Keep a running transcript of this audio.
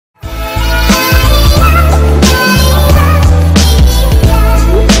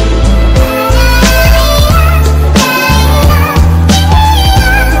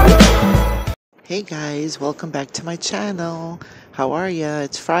Hey guys, welcome back to my channel. How are ya?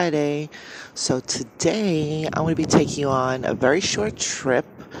 It's Friday. So today I'm going to be taking you on a very short trip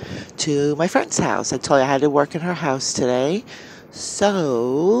to my friend's house. I told you I had to work in her house today.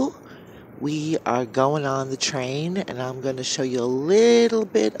 So we are going on the train and I'm going to show you a little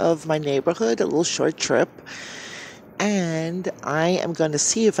bit of my neighborhood, a little short trip. And I am going to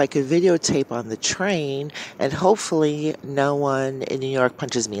see if I could videotape on the train, and hopefully no one in New York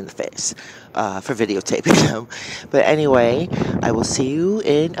punches me in the face for videotaping them. But anyway, I will see you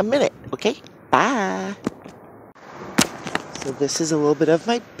in a minute, okay? Bye! So this is a little bit of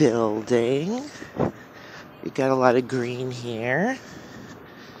my building. We got a lot of green here.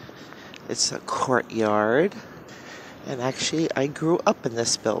 It's a courtyard. And actually, I grew up in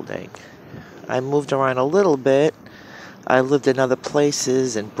this building. I moved around a little bit. I lived in other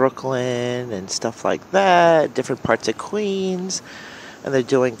places in Brooklyn and stuff like that, different parts of Queens, and they're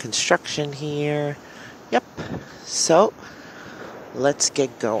doing construction here. Yep, so let's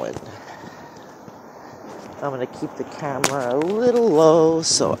get going. I'm going to keep the camera a little low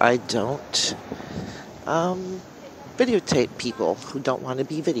so I don't videotape people who don't want to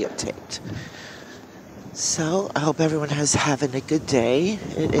be videotaped. So I hope everyone is having a good day.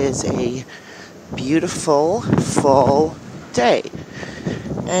 It is a beautiful fall day,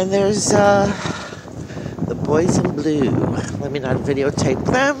 and there's the boys in blue. Let me not videotape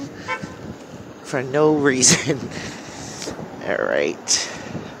them for no reason. All right,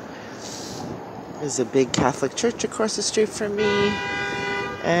 there's a big Catholic church across the street from me,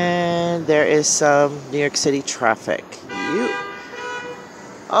 and there is some New York City traffic.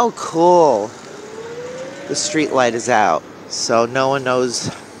 Oh cool, the street light is out, so no one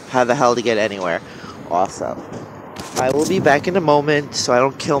knows how the hell to get anywhere. Awesome. I will be back in a moment so I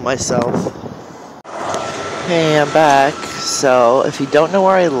don't kill myself. Hey, I'm back. So if you don't know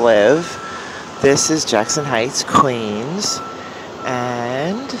where I live, this is Jackson Heights, Queens,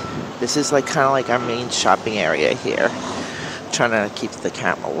 and this is like kind of like our main shopping area here. I'm trying to keep the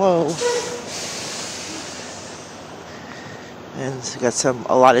camera low. And we got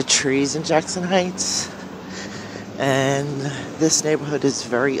a lot of trees in Jackson Heights. And this neighborhood is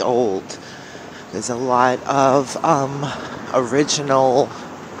very old. There's a lot of original,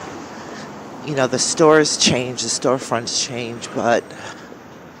 the stores change, the storefronts change, but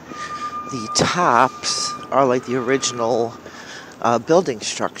the tops are like the original building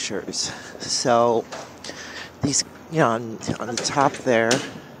structures. So these, on the top there,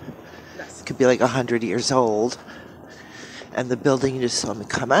 could be like 100 years old. And the building you just saw me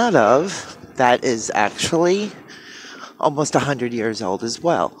come out of, that is actually almost 100 years old as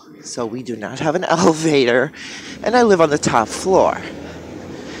well. So we do not have an elevator, and I live on the top floor.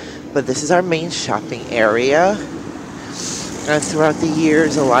 But this is our main shopping area, and throughout the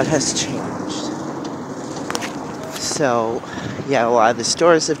years a lot has changed. So yeah, a lot of the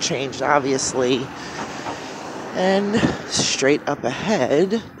stores have changed, obviously. And straight up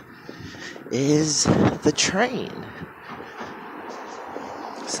ahead is the train.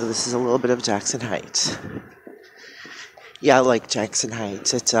 So this is a little bit of Jackson Heights. Yeah, I like Jackson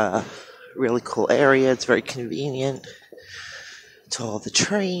Heights. It's a really cool area. It's very convenient to all the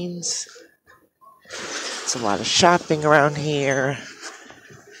trains. It's a lot of shopping around here.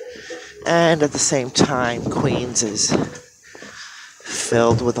 And at the same time, Queens is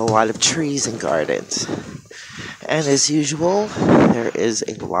filled with a lot of trees and gardens. And as usual, there is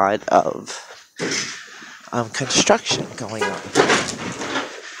a lot of construction going on.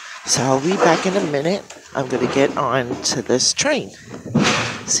 So I'll be back in a minute. I'm going to get on to this train.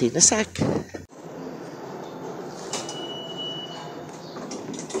 See you in a sec. Here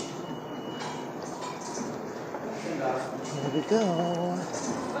we go.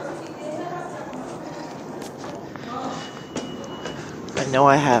 I know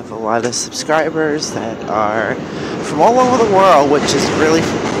I have a lot of subscribers that are from all over the world, which is really,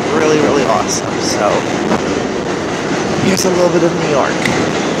 really, really awesome. So here's a little bit of New York.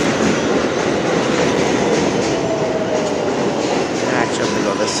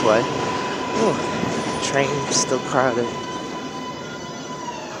 This way. Oh, train still crowded.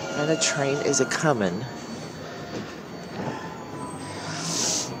 And a train is a coming.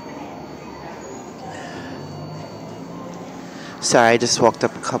 Sorry, I just walked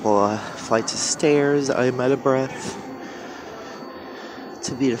up a couple of flights of stairs. I'm out of breath. It's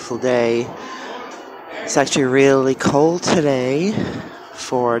a beautiful day. It's actually really cold today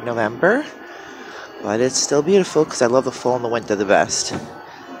for November, but it's still beautiful because I love the fall and the winter the best.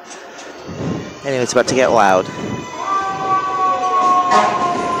 Anyway, it's about to get loud.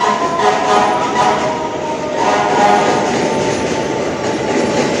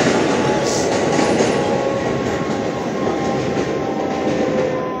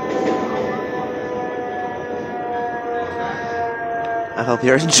 I hope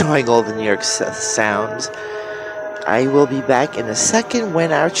you're enjoying all the New York sounds. I will be back in a second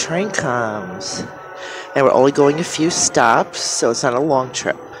when our train comes. And we're only going a few stops, so it's not a long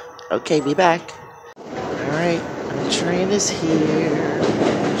trip. Okay, be back. Alright, the train is here.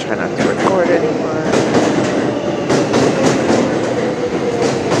 Try not to record anyone.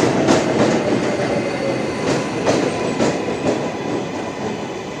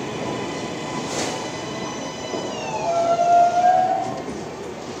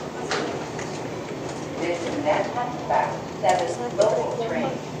 This is Manhattan 7 local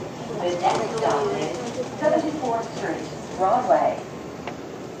train. The next stop is 74th Street, Broadway.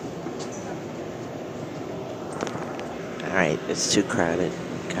 Alright, it's too crowded.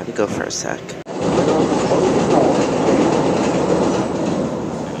 Gotta go for a sec.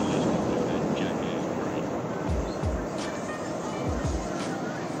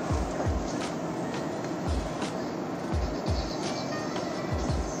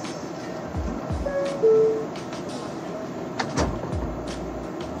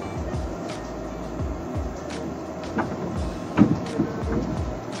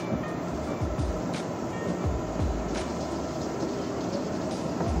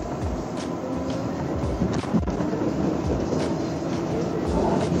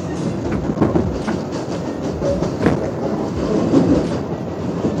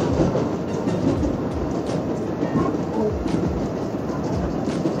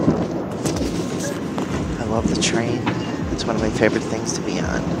 I love the train. It's one of my favorite things to be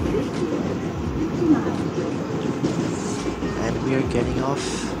on. And we are getting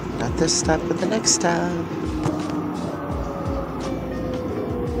off, not this stop, but the next stop.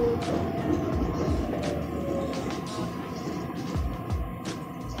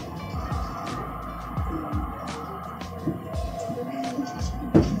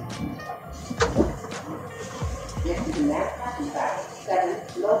 This is Manhattan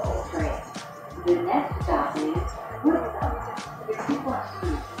 7 local train. The next stop is Woodstock, 64th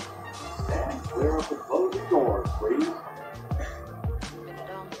Street. Stand clear of the closing doors, please.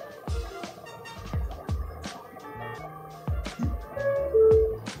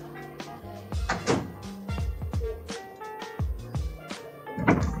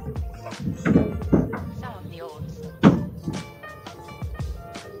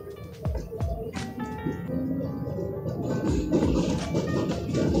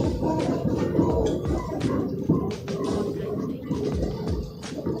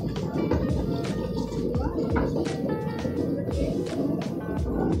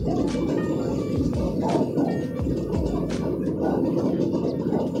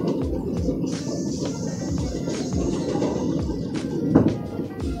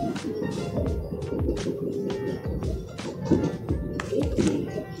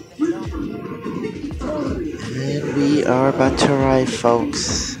 And we are about to arrive,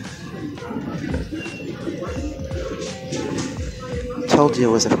 folks. Told you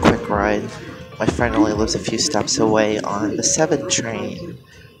it was a quick ride. My friend only lives a few stops away on the 7 train.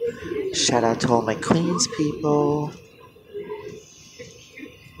 Shout out to all my Queens people.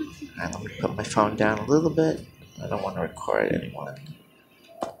 Alright, let me put my phone down a little bit. I don't want to record anyone.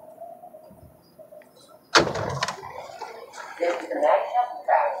 This is the Manhattan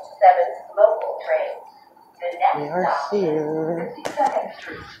 7 local train. The next We are stop here. is 62nd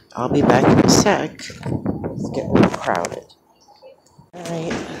Street. I'll be back in a sec. It's getting a little crowded.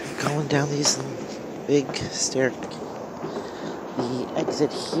 Alright, going down these big stairs. The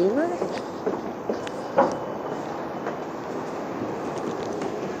exit here.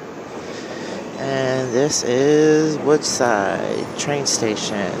 And this is Woodside train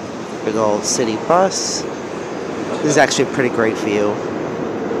station. Big old city bus. This is actually a pretty great view.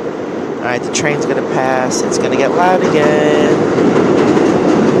 Alright, the train's gonna pass. It's gonna get loud again.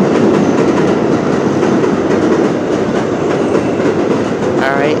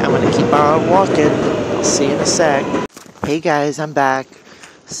 Alright, I'm gonna keep on walking. I'll see you in a sec. Hey guys, I'm back.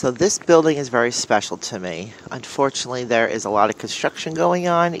 So this building is very special to me. Unfortunately, there is a lot of construction going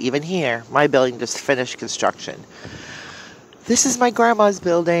on, even here. My building just finished construction. This is my grandma's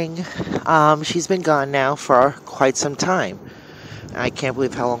building. She's been gone now for quite some time. I can't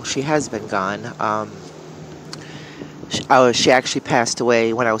believe how long she has been gone. She actually passed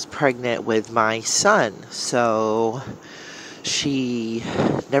away when I was pregnant with my son. So she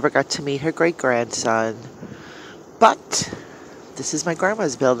never got to meet her great-grandson. But this is my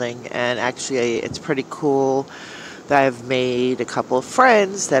grandma's building, and actually it's pretty cool that I've made a couple of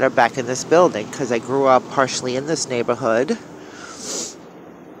friends that are back in this building because I grew up partially in this neighborhood.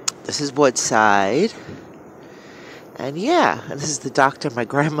 This is Woodside. And yeah, and this is the doctor my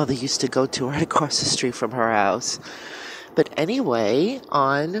grandmother used to go to right across the street from her house. But anyway,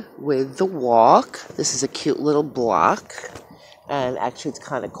 on with the walk. This is a cute little block. And actually, it's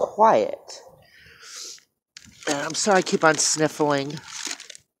kind of quiet. And I'm sorry I keep on sniffling.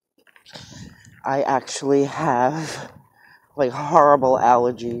 I actually have like horrible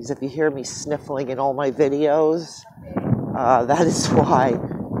allergies. If you hear me sniffling in all my videos, that is why.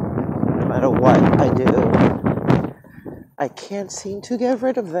 No matter what I do, I can't seem to get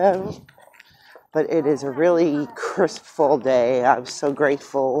rid of them. But it is a really crisp fall day. I'm so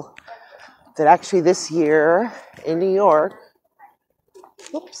grateful that actually this year in New York,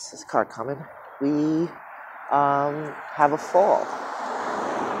 whoops, this car coming, we have a fall.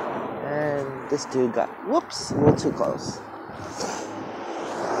 And this dude got, whoops, a little too close.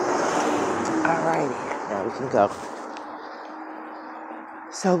 Alrighty, now we can go.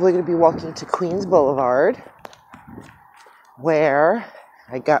 So we're going to be walking to Queens Boulevard, where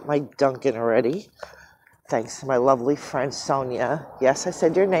I got my Dunkin' already, thanks to my lovely friend Sonia. Yes, I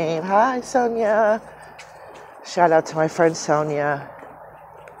said your name. Hi, Sonia. Shout out to my friend Sonia.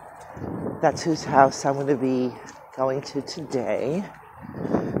 That's whose house I'm going to be going to today.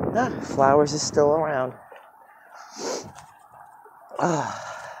 Flowers is still around.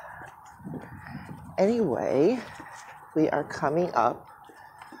 Anyway, we are coming up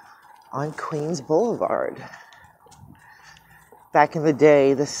on Queens Boulevard. Back in the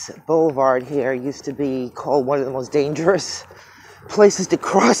day, this boulevard here used to be called one of the most dangerous places to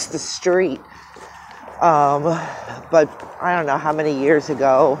cross the street. But I don't know how many years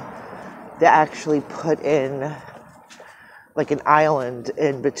ago, they actually put in like an island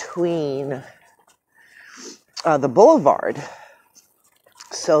in between the boulevard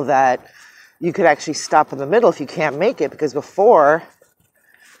so that you could actually stop in the middle if you can't make it, because before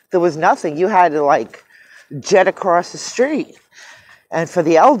there was nothing. You had to like jet across the street. And for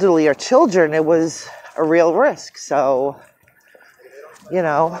the elderly or children, it was a real risk. So, you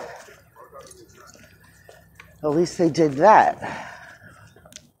know, at least they did that.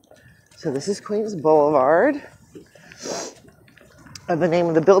 So this is Queens Boulevard. And the name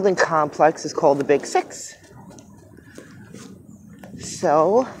of the building complex is called the Big Six.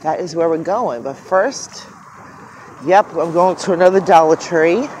 So that is where we're going. But first, yep, I'm going to another Dollar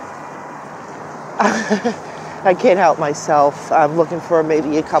Tree. I can't help myself. I'm looking for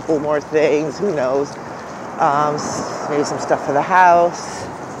maybe a couple more things. Who knows? Maybe some stuff for the house.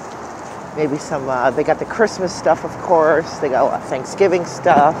 Maybe some, they got the Christmas stuff, of course. They got a lot of Thanksgiving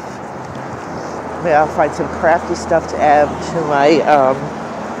stuff. Maybe I'll find some crafty stuff to add to my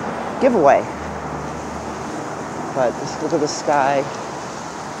giveaway. But just look at the sky.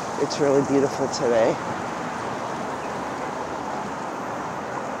 It's really beautiful today.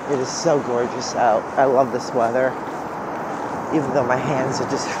 It is so gorgeous out. I love this weather. Even though my hands are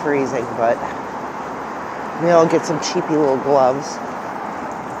just freezing, but maybe I'll get some cheapy little gloves.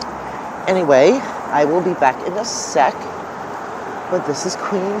 Anyway, I will be back in a sec. But this is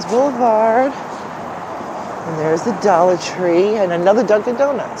Queens Boulevard. And there's the Dollar Tree and another Dunkin'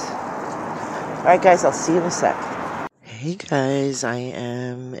 Donuts. Alright guys, I'll see you in a sec. Hey guys, I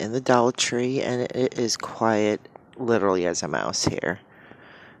am in the Dollar Tree and it is quiet literally as a mouse here.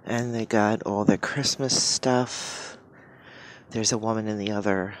 And they got all their Christmas stuff. There's a woman in the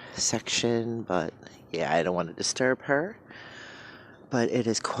other section, but yeah, I don't want to disturb her. But it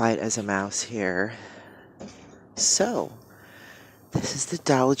is quiet as a mouse here. So, this is the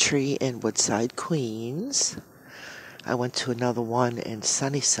Dollar Tree in Woodside, Queens. I went to another one in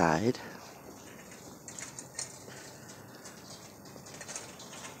Sunnyside.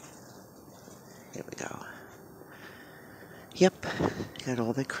 Here we go. Yep, got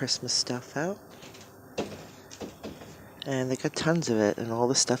all the Christmas stuff out. And they got tons of it, and all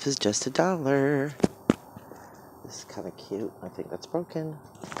the stuff is just $1. This is kind of cute. I think that's broken.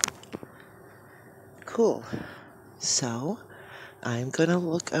 Cool. So, I'm gonna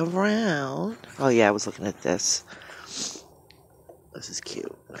look around. Oh yeah, I was looking at this. This is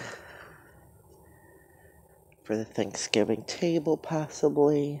cute. For the Thanksgiving table,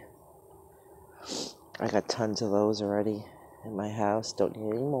 possibly. I got tons of those already in my house. Don't need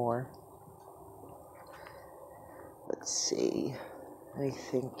any more. Let's see.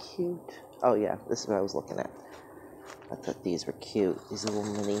 Anything cute? Oh yeah, this is what I was looking at. I thought these were cute. These little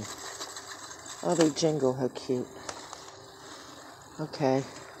mini. Oh, they jingle. How cute. Okay.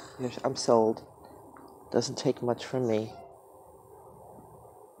 I'm sold. Doesn't take much from me.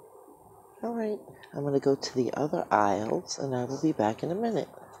 Alright. I'm going to go to the other aisles and I will be back in a minute.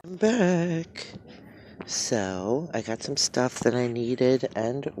 I'm back. So I got some stuff that I needed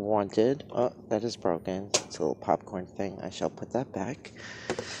and wanted. Oh, that is broken. It's a little popcorn thing. I shall put that back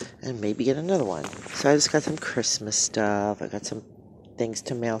and maybe get another one. So I just got some Christmas stuff. I got some things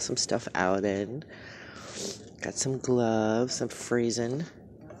to mail some stuff out in. Got some gloves. I'm freezing.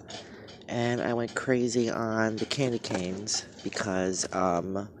 And I went crazy on the candy canes because,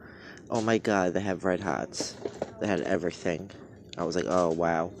 oh my god, they have Red Hots. They had everything. I was like, oh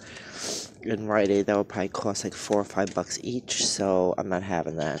wow. In Rite Aid, that would probably cost like $4 or $5 each, so I'm not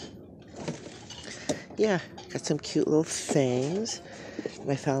having that. Yeah, got some cute little things.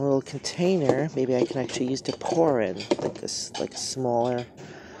 And I found a little container. Maybe I can actually use to pour in like smaller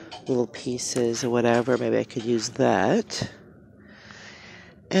little pieces or whatever. Maybe I could use that.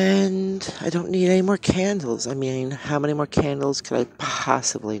 And I don't need any more candles. I mean, how many more candles could I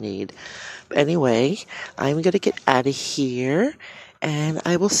possibly need? But anyway, I'm going to get out of here, and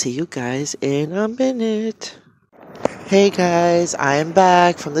I will see you guys in a minute. Hey guys, I am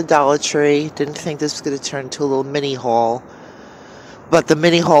back from the Dollar Tree. Didn't think this was going to turn into a little mini haul. But the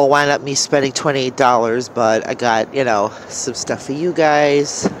mini haul wound up me spending $28, but I got, some stuff for you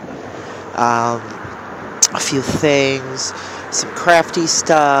guys. A few things, some crafty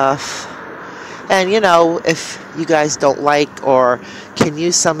stuff. And, if you guys don't like or can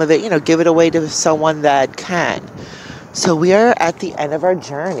use some of it, give it away to someone that can. So we are at the end of our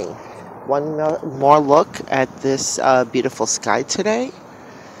journey. One more look at this beautiful sky today.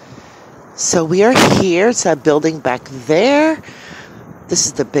 So we are here. It's that building back there. This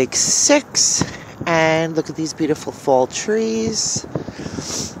is the Big 6. And look at these beautiful fall trees.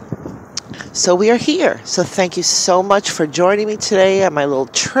 So we are here. So thank you so much for joining me today on my little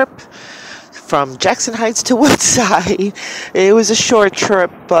trip from Jackson Heights to Woodside. It was a short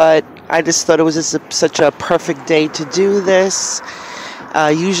trip, but I just thought it was such a perfect day to do this.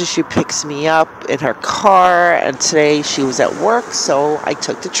 Usually she picks me up in her car, and today she was at work, so I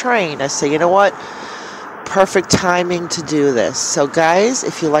took the train. I said, you know what? Perfect timing to do this. So guys,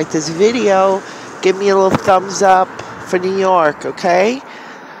 if you like this video, give me a little thumbs up for New York, okay?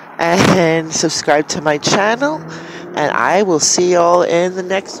 And subscribe to my channel. And I will see y'all in the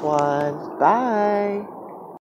next one. Bye.